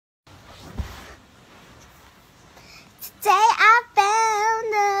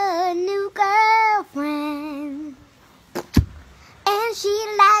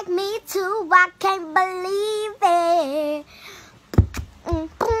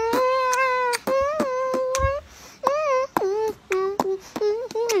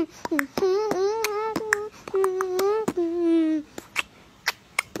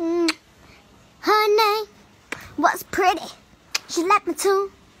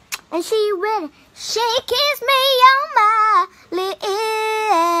and she ready. She kissed me on my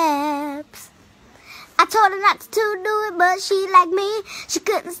lips. I told her not to do it, but she like me. She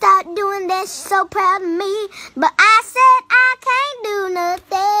couldn't stop doing that, she's so proud of me. But I said I can't do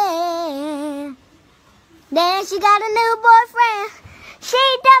nothing. Then she got a new boyfriend. She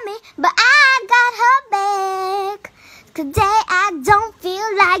dumped me, but I got her back. Today I don't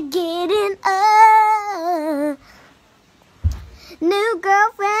feel like getting a new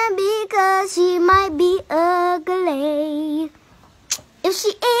girlfriend because she might be ugly. If she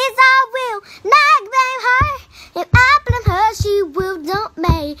is, I will not blame her. If I blame her, she will dump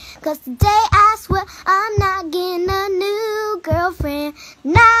me. Cause today I swear I'm not getting a new girlfriend.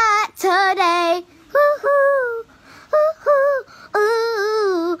 Not today. Ooh, ooh, ooh,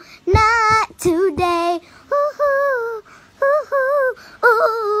 ooh. Not today. Ooh, ooh, ooh,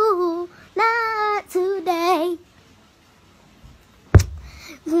 ooh. Not today.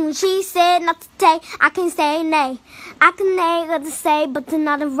 She said not today, I can't say nay. I can nay or to say, but to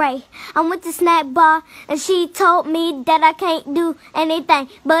not array. I went to snack bar and she told me that I can't do anything.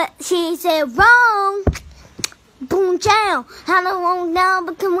 But she said wrong. Boom down. I don't want down,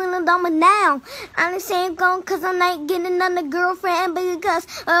 but can win it on me now. I ain't saying gone cause I'm not getting another girlfriend because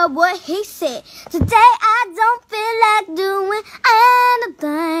of what he said. Today I don't feel like doing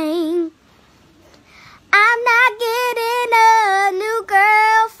anything. I'm not getting a new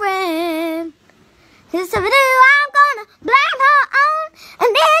girlfriend. Cause if I do, I'm gonna blame her on,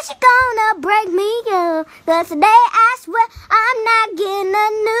 and then she gonna break me up. Cause today